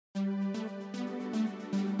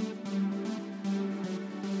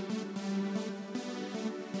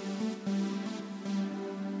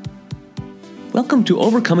Welcome to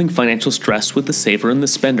Overcoming Financial Stress with the Saver and the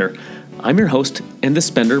Spender. I'm your host and the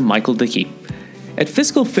spender, Michael Dickey. At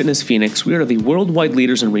Physical Fitness Phoenix, we are the worldwide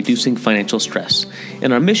leaders in reducing financial stress,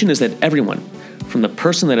 and our mission is that everyone, from the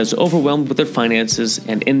person that is overwhelmed with their finances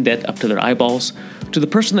and in debt up to their eyeballs, to the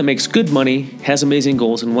person that makes good money, has amazing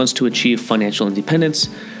goals, and wants to achieve financial independence,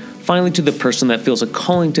 finally to the person that feels a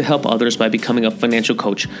calling to help others by becoming a financial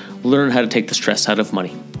coach, learn how to take the stress out of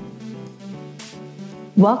money.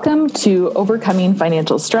 Welcome to Overcoming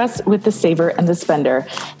Financial Stress with the Saver and the Spender.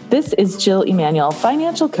 This is Jill Emanuel,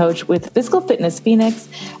 financial coach with Physical Fitness Phoenix,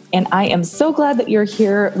 and I am so glad that you're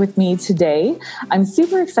here with me today. I'm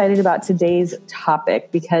super excited about today's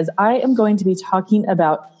topic because I am going to be talking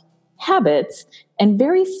about habits and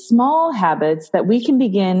very small habits that we can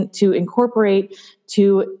begin to incorporate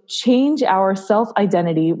to change our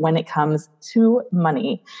self-identity when it comes to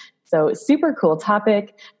money. So super cool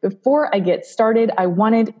topic. Before I get started, I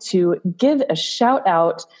wanted to give a shout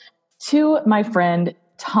out to my friend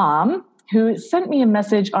Tom, who sent me a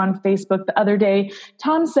message on Facebook the other day.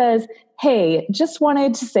 Tom says, "Hey, just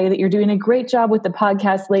wanted to say that you're doing a great job with the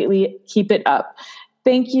podcast lately. Keep it up."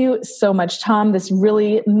 Thank you so much, Tom. This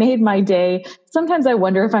really made my day. Sometimes I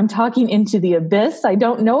wonder if I'm talking into the abyss. I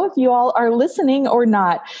don't know if you all are listening or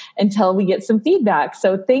not until we get some feedback.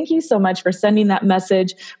 So thank you so much for sending that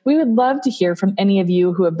message. We would love to hear from any of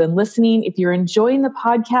you who have been listening. If you're enjoying the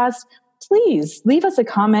podcast, please leave us a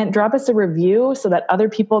comment, drop us a review so that other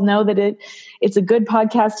people know that it's a good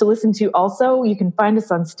podcast to listen to. Also, you can find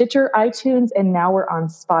us on Stitcher, iTunes, and now we're on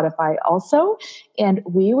Spotify also. And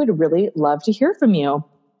we would really love to hear from you.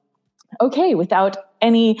 Okay, without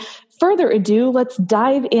any further ado, let's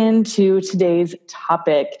dive into today's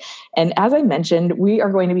topic. And as I mentioned, we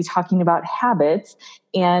are going to be talking about habits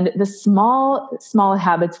and the small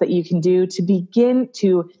habits that you can do to begin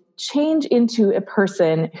to change into a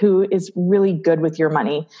person who is really good with your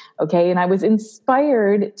money. Okay. And I was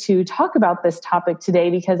inspired to talk about this topic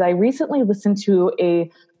today because I recently listened to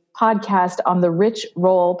a podcast on the Rich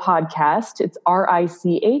Roll podcast. It's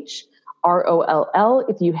RichRoll.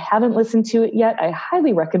 If you haven't listened to it yet, I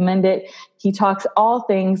highly recommend it. He talks all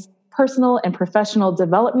things personal and professional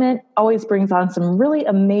development, always brings on some really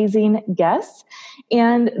amazing guests.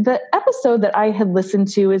 And the episode that I had listened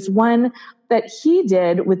to is one that he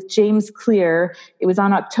did with James Clear. It was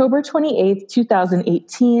on October 28th,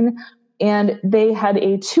 2018. And they had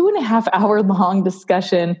a 2.5 hour long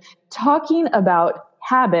discussion talking about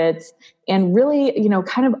habits and really,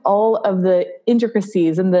 kind of all of the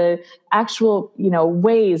intricacies and the actual,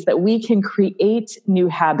 ways that we can create new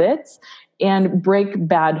habits and break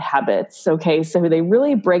bad habits. Okay. So they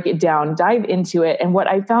really break it down, dive into it. And what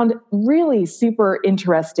I found really super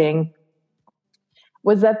interesting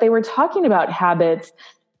was that they were talking about habits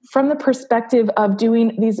from the perspective of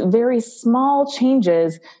doing these very small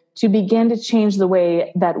changes to begin to change the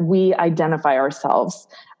way that we identify ourselves,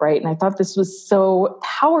 right? And I thought this was so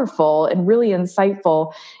powerful and really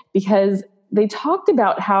insightful because they talked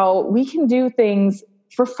about how we can do things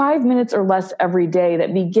for 5 minutes or less every day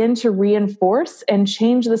that begin to reinforce and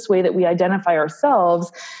change this way that we identify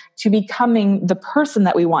ourselves to becoming the person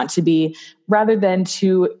that we want to be rather than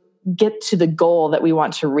to get to the goal that we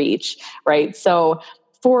want to reach, right? So,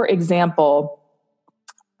 for example,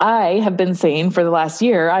 I have been saying for the last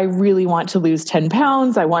year, I really want to lose 10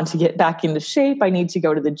 pounds. I want to get back into shape. I need to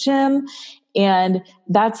go to the gym. And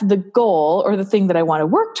that's the goal or the thing that I want to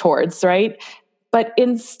work towards, right? But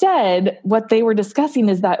instead, what they were discussing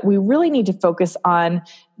is that we really need to focus on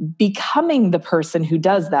becoming the person who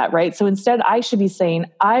does that, right? So instead, I should be saying,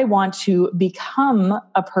 I want to become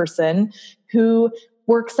a person who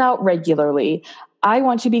works out regularly. I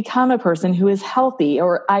want to become a person who is healthy,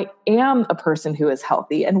 or I am a person who is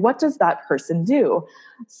healthy. And what does that person do?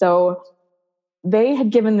 So they had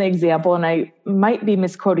given the example, and I might be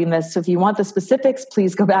misquoting this. So if you want the specifics,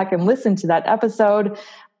 please go back and listen to that episode.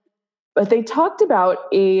 But they talked about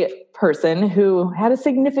a person who had a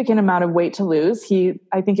significant amount of weight to lose.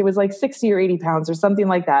 I think it was like 60 or 80 pounds or something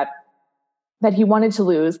like that he wanted to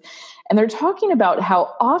lose. And they're talking about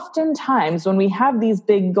how oftentimes when we have these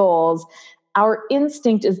big goals, our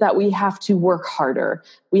instinct is that we have to work harder.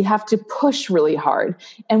 We have to push really hard.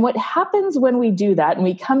 And what happens when we do that and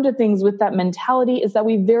we come to things with that mentality is that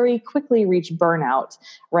we very quickly reach burnout,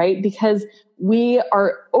 right? Because we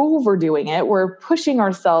are overdoing it. We're pushing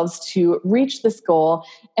ourselves to reach this goal.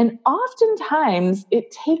 And oftentimes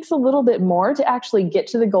it takes a little bit more to actually get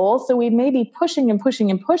to the goal. So we may be pushing and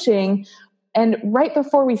pushing and pushing. And right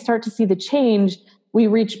before we start to see the change, we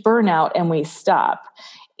reach burnout and we stop.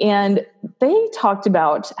 And they talked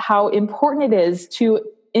about how important it is to,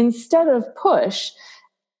 instead of push,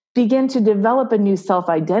 begin to develop a new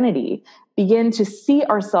self-identity, begin to see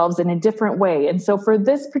ourselves in a different way. And so for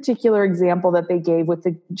this particular example that they gave with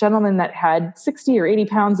the gentleman that had 60 or 80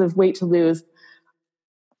 pounds of weight to lose,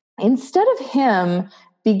 instead of him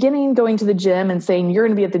beginning going to the gym and saying, you're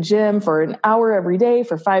going to be at the gym for an hour every day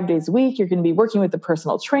for 5 days a week, you're going to be working with a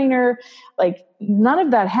personal trainer, like none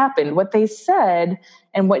of that happened. What they said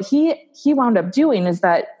and what he wound up doing is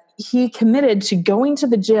that he committed to going to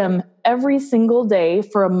the gym every single day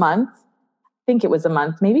for a month. I think it was a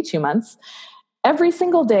month, maybe 2 months, every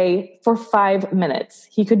single day for 5 minutes.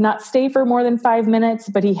 He could not stay for more than 5 minutes,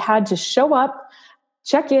 but he had to show up,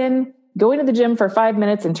 check in, go into the gym for 5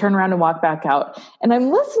 minutes and turn around and walk back out. And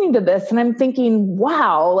I'm listening to this and I'm thinking,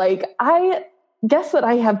 wow, like I guess that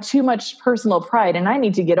I have too much personal pride and I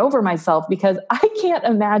need to get over myself because I can't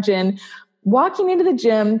imagine walking into the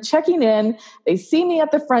gym, checking in, they see me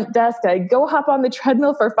at the front desk, I go hop on the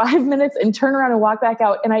treadmill for 5 minutes and turn around and walk back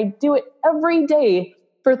out. And I do it every day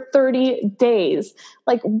for 30 days.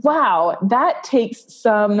 Like, wow, that takes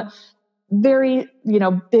some very,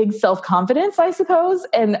 big self-confidence, I suppose.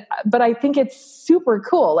 But I think it's super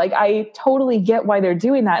cool. Like, I totally get why they're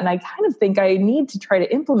doing that. And I kind of think I need to try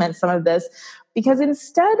to implement some of this because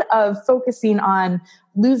instead of focusing on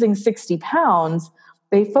losing 60 pounds,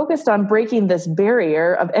 they focused on breaking this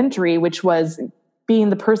barrier of entry, which was being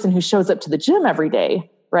the person who shows up to the gym every day,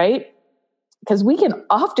 right? Because we can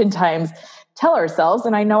oftentimes tell ourselves,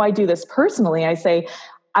 and I know I do this personally, I say,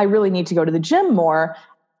 I really need to go to the gym more,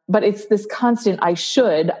 but it's this constant, I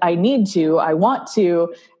should, I need to, I want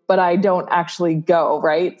to, but I don't actually go,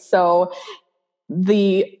 right? So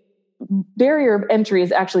the barrier of entry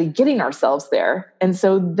is actually getting ourselves there. And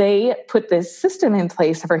so they put this system in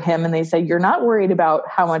place for him and they say, you're not worried about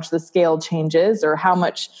how much the scale changes or how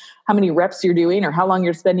many reps you're doing or how long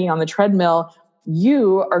you're spending on the treadmill.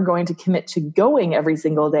 You are going to commit to going every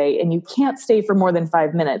single day and you can't stay for more than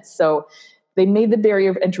 5 minutes. So they made the barrier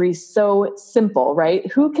of entry so simple,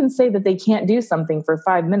 right? Who can say that they can't do something for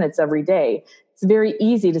 5 minutes every day? It's very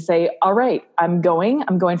easy to say, all right, I'm going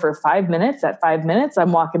for 5 minutes. At 5 minutes,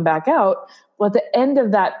 I'm walking back out. Well, at the end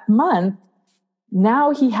of that month, now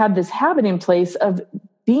he had this habit in place of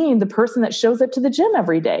being the person that shows up to the gym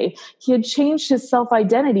every day. He had changed his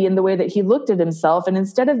self-identity in the way that he looked at himself. And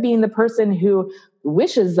instead of being the person who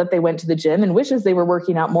wishes that they went to the gym and wishes they were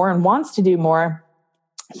working out more and wants to do more,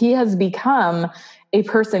 he has become a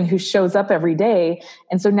person who shows up every day.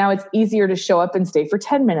 And so now it's easier to show up and stay for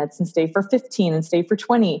 10 minutes and stay for 15 and stay for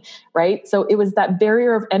 20, right? So it was that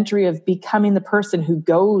barrier of entry of becoming the person who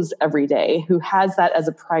goes every day, who has that as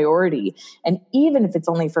a priority. And even if it's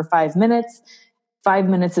only for 5 minutes, 5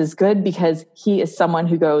 minutes is good because he is someone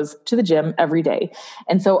who goes to the gym every day.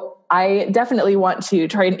 And so I definitely want to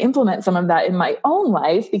try and implement some of that in my own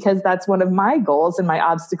life because that's one of my goals and my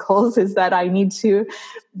obstacles is that I need to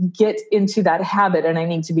get into that habit and I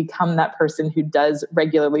need to become that person who does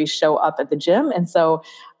regularly show up at the gym. And so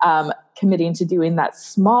committing to doing that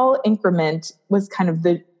small increment was kind of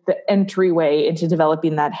the entryway into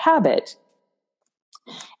developing that habit.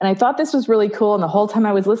 And I thought this was really cool. And the whole time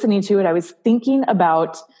I was listening to it, I was thinking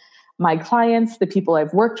about my clients, the people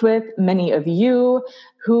I've worked with, many of you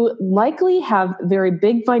who likely have very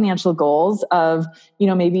big financial goals of,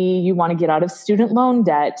 maybe you want to get out of student loan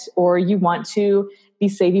debt, or you want to be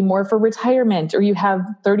saving more for retirement, or you have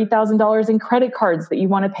 $30,000 in credit cards that you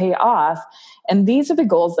want to pay off. And these are the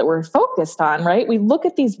goals that we're focused on, right? We look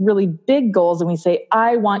at these really big goals and we say,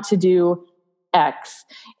 I want to do X.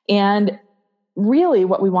 And really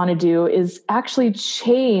what we want to do is actually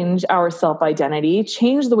change our self-identity,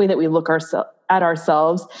 change the way that we look at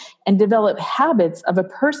ourselves, and develop habits of a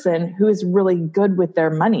person who is really good with their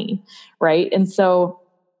money, right? And so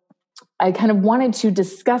I kind of wanted to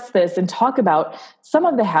discuss this and talk about some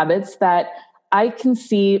of the habits that I can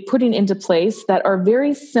see putting into place that are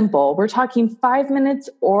very simple. We're talking 5 minutes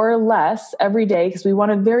or less every day because we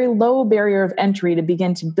want a very low barrier of entry to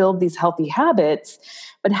begin to build these healthy habits.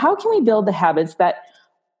 But how can we build the habits that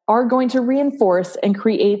are going to reinforce and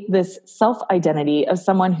create this self-identity of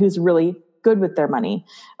someone who's really good with their money?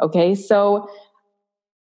 Okay, so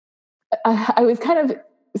I was kind of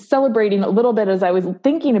celebrating a little bit as I was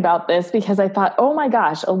thinking about this because I thought, oh my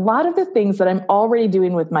gosh, a lot of the things that I'm already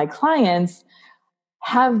doing with my clients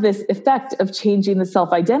have this effect of changing the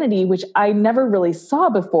self-identity, which I never really saw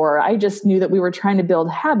before. I just knew that we were trying to build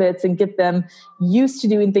habits and get them used to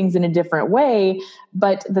doing things in a different way.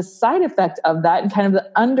 But the side effect of that and kind of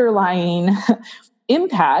the underlying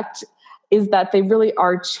impact is that they really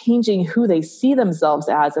are changing who they see themselves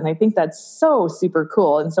as. And I think that's so super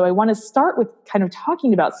cool. And so I want to start with kind of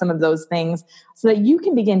talking about some of those things so that you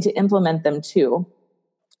can begin to implement them too.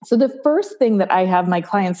 So the first thing that I have my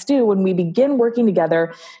clients do when we begin working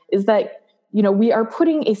together is that, we are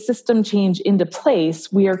putting a system change into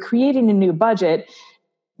place. We are creating a new budget.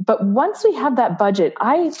 But once we have that budget,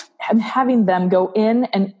 I am having them go in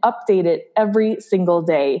and update it every single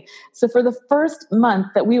day. So for the first month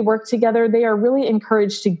that we work together, they are really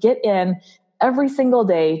encouraged to get in every single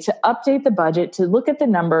day to update the budget, to look at the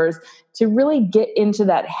numbers, to really get into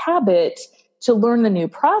that habit, to learn the new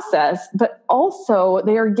process. But also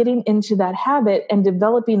they are getting into that habit and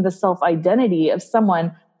developing the self-identity of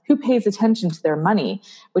someone who pays attention to their money,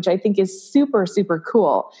 which I think is super, super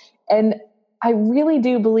cool. And I really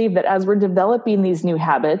do believe that as we're developing these new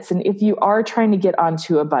habits, and if you are trying to get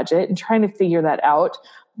onto a budget and trying to figure that out,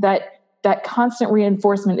 that constant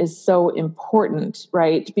reinforcement is so important,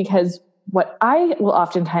 right? Because what I will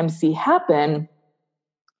oftentimes see happen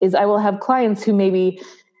is I will have clients who maybe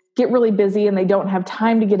get really busy and they don't have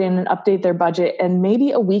time to get in and update their budget, and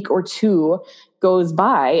maybe a week or two goes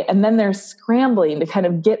by, and then they're scrambling to kind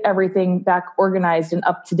of get everything back organized and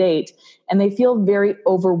up to date, and they feel very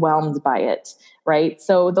overwhelmed by it, right?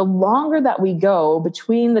 So the longer that we go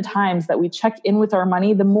between the times that we check in with our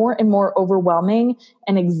money, the more and more overwhelming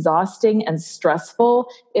and exhausting and stressful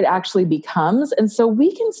it actually becomes. And so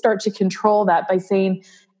we can start to control that by saying,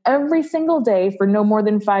 every single day for no more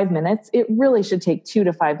than 5 minutes. It really should take 2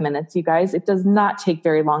 to 5 minutes, you guys. It does not take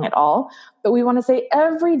very long at all. But we want to say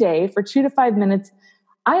every day for 2 to 5 minutes,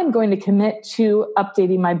 I am going to commit to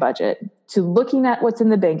updating my budget, to looking at what's in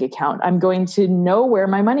the bank account. I'm going to know where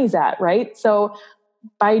my money's at, right? So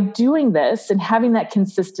by doing this and having that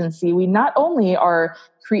consistency, we not only are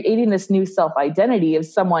creating this new self-identity of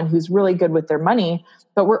someone who's really good with their money,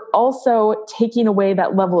 but we're also taking away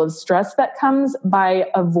that level of stress that comes by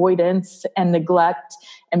avoidance and neglect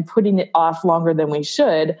and putting it off longer than we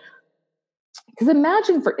should. Because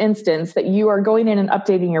imagine, for instance, that you are going in and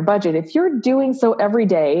updating your budget. If you're doing so every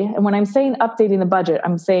day, and when I'm saying updating the budget,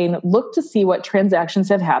 I'm saying look to see what transactions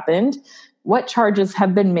have happened, what charges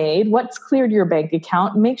have been made, what's cleared your bank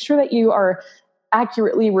account. Make sure that you are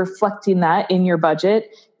accurately reflecting that in your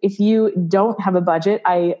budget. If you don't have a budget,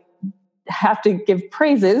 I have to give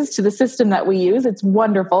praises to the system that we use. It's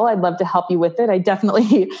wonderful. I'd love to help you with it.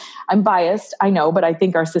 I'm biased, I know, but I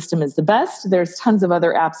think our system is the best. There's tons of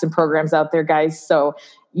other apps and programs out there, guys. So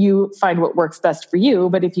you find what works best for you.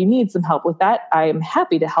 But if you need some help with that, I am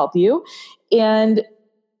happy to help you. And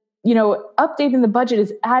updating the budget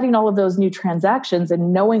is adding all of those new transactions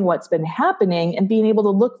and knowing what's been happening and being able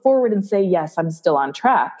to look forward and say, yes, I'm still on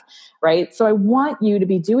track, right? So I want you to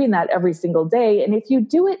be doing that every single day. And if you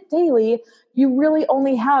do it daily, you really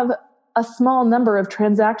only have a small number of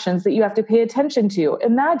transactions that you have to pay attention to.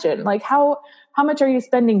 Imagine, how much are you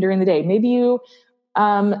spending during the day? Maybe you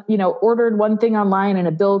ordered one thing online and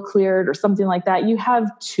a bill cleared or something like that. You have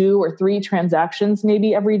 2 or 3 transactions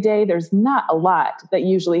maybe every day. There's not a lot that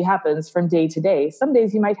usually happens from day to day. Some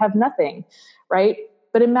days you might have nothing, right?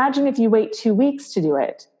 But imagine if you wait 2 weeks to do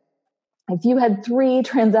it. If you had 3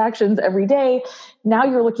 transactions every day, now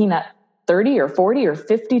you're looking at 30 or 40 or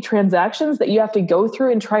 50 transactions that you have to go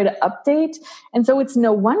through and try to update. And so it's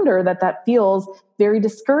no wonder that feels very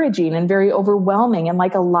discouraging and very overwhelming and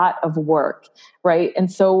like a lot of work, right? And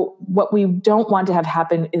so what we don't want to have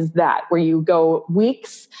happen is that where you go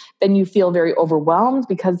weeks, then you feel very overwhelmed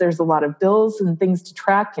because there's a lot of bills and things to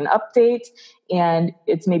track and update, and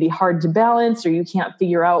it's maybe hard to balance, or you can't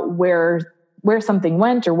figure out where something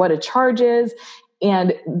went or what a charge is.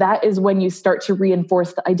 And that is when you start to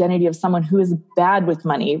reinforce the identity of someone who is bad with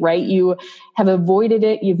money, right? You have avoided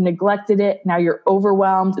it, you've neglected it, now you're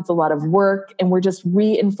overwhelmed, it's a lot of work, and we're just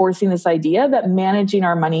reinforcing this idea that managing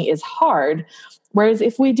our money is hard. Whereas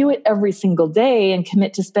if we do it every single day and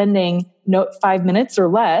commit to spending 5 minutes or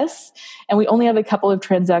less, and we only have a couple of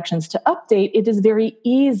transactions to update, it is very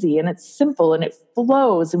easy and it's simple and it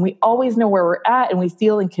flows, and we always know where we're at and we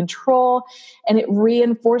feel in control, and it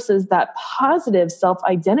reinforces that positive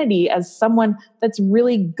self-identity as someone that's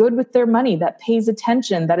really good with their money, that pays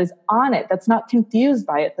attention, that is on it, that's not confused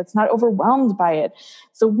by it, that's not overwhelmed by it.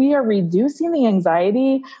 So we are reducing the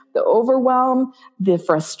anxiety, the overwhelm, the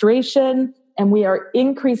frustration, and we are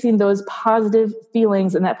increasing those positive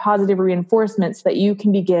feelings and that positive reinforcement so that you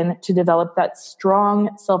can begin to develop that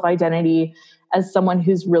strong self-identity as someone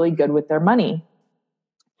who's really good with their money.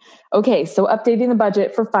 Okay, so updating the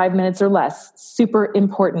budget for 5 minutes or less, super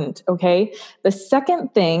important, okay? The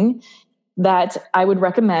second thing that I would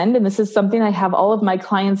recommend, and this is something I have all of my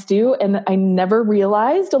clients do, and I never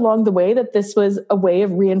realized along the way that this was a way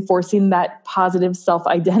of reinforcing that positive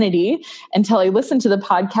self-identity until I listened to the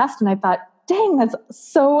podcast and I thought, dang, that's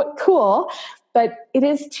so cool, but it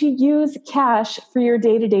is to use cash for your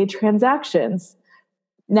day-to-day transactions.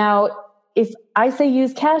 Now, if I say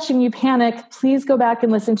use cash and you panic, please go back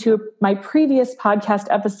and listen to my previous podcast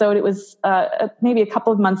episode. It was maybe a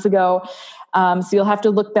couple of months ago. So you'll have to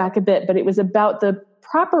look back a bit, but it was about the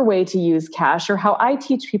proper way to use cash, or how I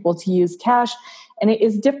teach people to use cash. And it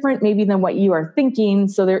is different maybe than what you are thinking.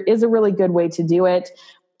 So there is a really good way to do it.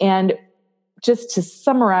 And just to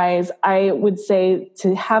summarize, I would say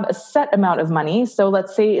to have a set amount of money. So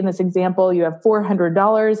let's say in this example, you have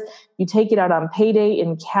 $400, you take it out on payday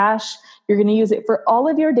in cash. You're going to use it for all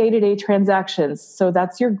of your day-to-day transactions. So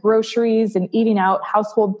that's your groceries and eating out,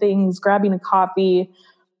 household things, grabbing a coffee.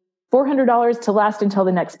 $400 to last until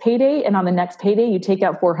the next payday. And on the next payday, you take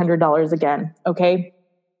out $400 again. Okay.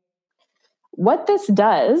 What this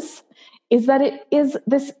does is that it is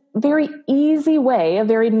this very easy way, a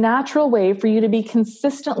very natural way for you to be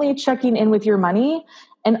consistently checking in with your money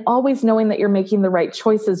and always knowing that you're making the right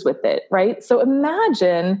choices with it, right? So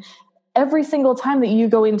imagine every single time that you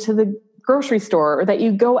go into the grocery store or that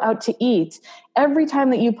you go out to eat, every time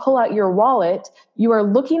that you pull out your wallet, you are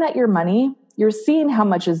looking at your money, you're seeing how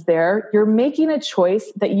much is there, you're making a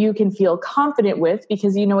choice that you can feel confident with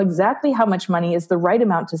because you know exactly how much money is the right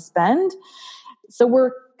amount to spend. So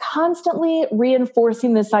we're constantly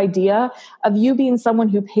reinforcing this idea of you being someone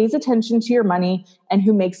who pays attention to your money and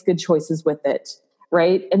who makes good choices with it,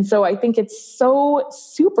 right? And so I think it's so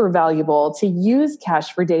super valuable to use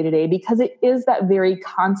cash for day-to-day because it is that very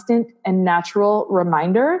constant and natural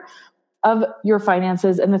reminder of your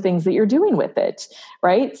finances and the things that you're doing with it,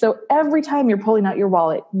 right? So every time you're pulling out your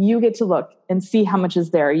wallet, you get to look and see how much is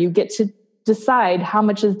there. You get to decide how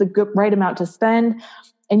much is the good, right amount to spend,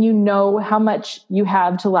 and you know how much you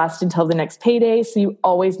have to last until the next payday. So you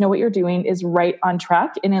always know what you're doing is right on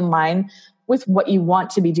track and in line with what you want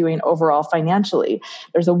to be doing overall financially.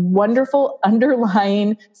 There's a wonderful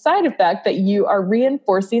underlying side effect that you are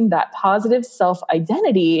reinforcing that positive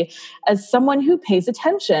self-identity as someone who pays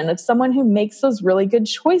attention, as someone who makes those really good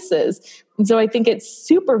choices. And so I think it's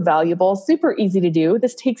super valuable, super easy to do.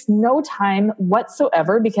 This takes no time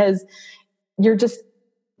whatsoever because you're just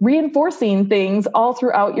reinforcing things all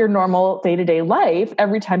throughout your normal day-to-day life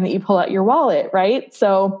every time that you pull out your wallet, right?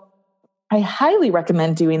 So I highly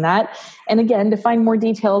recommend doing that. And again, to find more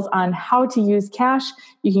details on how to use cash,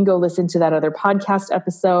 you can go listen to that other podcast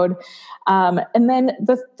episode. And then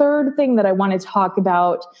the third thing that I want to talk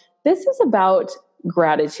about, this is about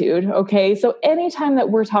gratitude. Okay. So anytime that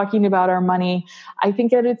we're talking about our money, I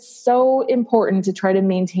think that it's so important to try to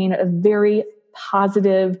maintain a very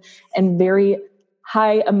positive and very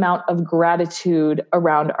high amount of gratitude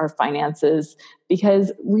around our finances,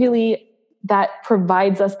 because really that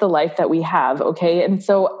provides us the life that we have. Okay. And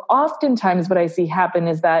so oftentimes what I see happen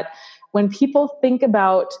is that when people think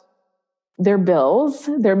about their bills,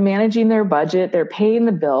 they're managing their budget, they're paying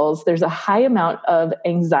the bills, there's a high amount of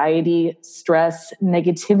anxiety, stress,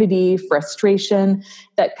 negativity, frustration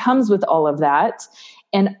that comes with all of that.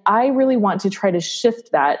 And I really want to try to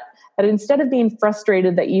shift that instead of being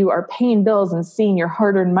frustrated that you are paying bills and seeing your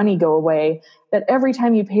hard-earned money go away, that every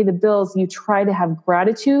time you pay the bills, you try to have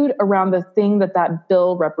gratitude around the thing that that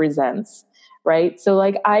bill represents, right? So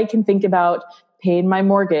like I can think about paying my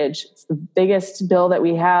mortgage. It's the biggest bill that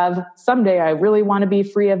we have. Someday I really want to be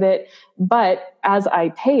free of it. But as I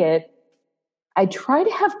pay it, I try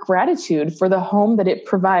to have gratitude for the home that it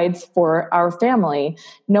provides for our family,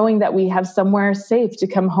 knowing that we have somewhere safe to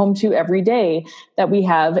come home to every day, that we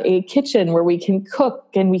have a kitchen where we can cook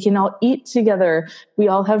and we can all eat together. We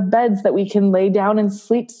all have beds that we can lay down and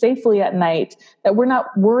sleep safely at night, that we're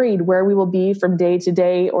not worried where we will be from day to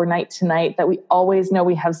day or night to night, that we always know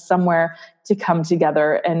we have somewhere to come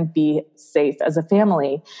together and be safe as a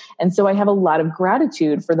family. And so I have a lot of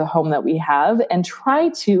gratitude for the home that we have and try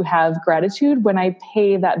to have gratitude when I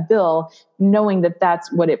pay that bill, knowing that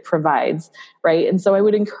that's what it provides, right? And so I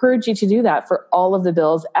would encourage you to do that for all of the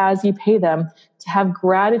bills as you pay them, to have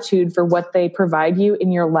gratitude for what they provide you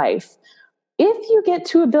in your life. If you get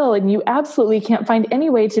to a bill and you absolutely can't find any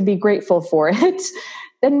way to be grateful for it,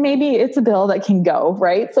 then maybe it's a bill that can go,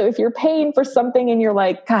 right? So if you're paying for something and you're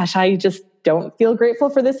like, gosh, I just don't feel grateful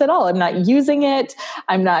for this at all. I'm not using it.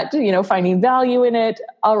 I'm not, finding value in it.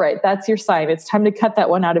 All right, that's your sign. It's time to cut that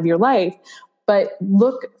one out of your life. But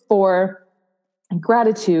look for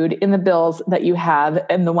gratitude in the bills that you have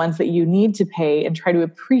and the ones that you need to pay and try to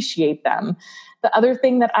appreciate them. The other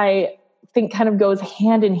thing that I think kind of goes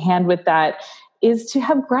hand in hand with that is to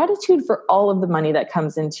have gratitude for all of the money that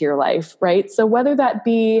comes into your life, right? So whether that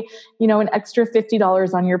be, an extra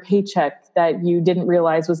 $50 on your paycheck that you didn't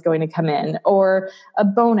realize was going to come in, or a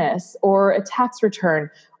bonus, or a tax return,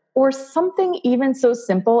 or something even so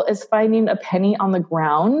simple as finding a penny on the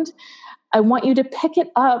ground, I want you to pick it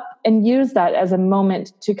up and use that as a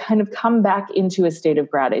moment to kind of come back into a state of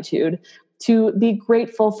gratitude, to be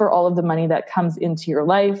grateful for all of the money that comes into your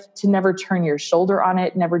life, to never turn your shoulder on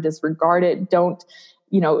it, never disregard it. Don't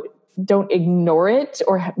ignore it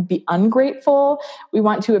or be ungrateful. We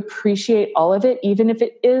want to appreciate all of it, even if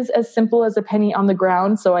it is as simple as a penny on the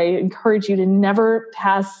ground. So I encourage you to never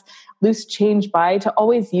pass loose change by, to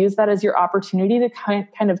always use that as your opportunity to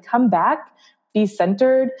kind of come back, be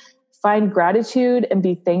centered, find gratitude, and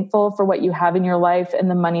be thankful for what you have in your life and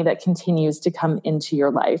the money that continues to come into your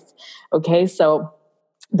life. Okay, so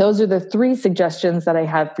those are the 3 suggestions that I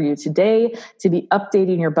have for you today: to be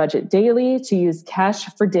updating your budget daily, to use cash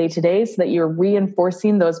for day-to-day so that you're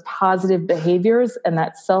reinforcing those positive behaviors and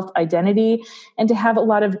that self-identity, and to have a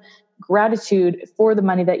lot of gratitude for the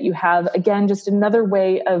money that you have. Again, just another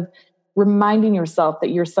way of reminding yourself that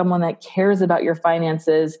you're someone that cares about your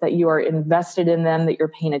finances, that you are invested in them, that you're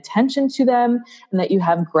paying attention to them, and that you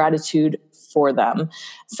have gratitude for them.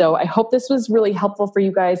 So I hope this was really helpful for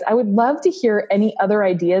you guys. I would love to hear any other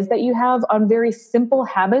ideas that you have on very simple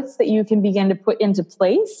habits that you can begin to put into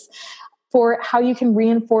place for how you can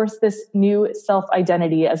reinforce this new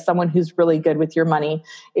self-identity as someone who's really good with your money.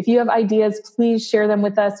 If you have ideas, please share them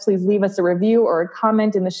with us. Please leave us a review or a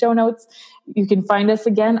comment in the show notes. You can find us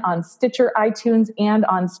again on Stitcher, iTunes, and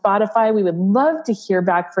on Spotify. We would love to hear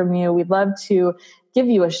back from you. We'd love to give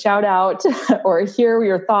you a shout out or hear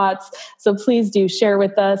your thoughts. So please do share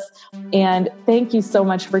with us. And thank you so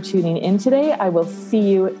much for tuning in today. I will see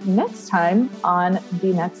you next time on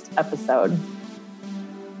the next episode.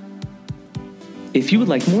 If you would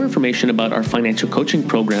like more information about our financial coaching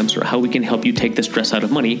programs or how we can help you take the stress out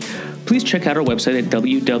of money, please check out our website at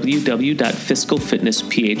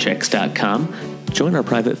www.fiscalfitnessphx.com. Join our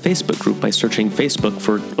private Facebook group by searching Facebook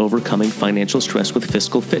for Overcoming Financial Stress with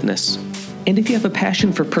Fiscal Fitness. And if you have a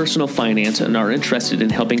passion for personal finance and are interested in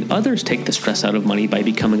helping others take the stress out of money by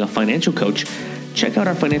becoming a financial coach, check out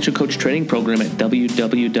our financial coach training program at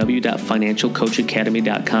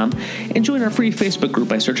www.financialcoachacademy.com and join our free Facebook group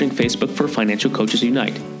by searching Facebook for Financial Coaches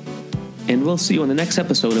Unite. And we'll see you on the next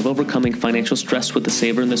episode of Overcoming Financial Stress with the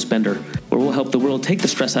Saver and the Spender, where we'll help the world take the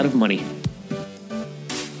stress out of money.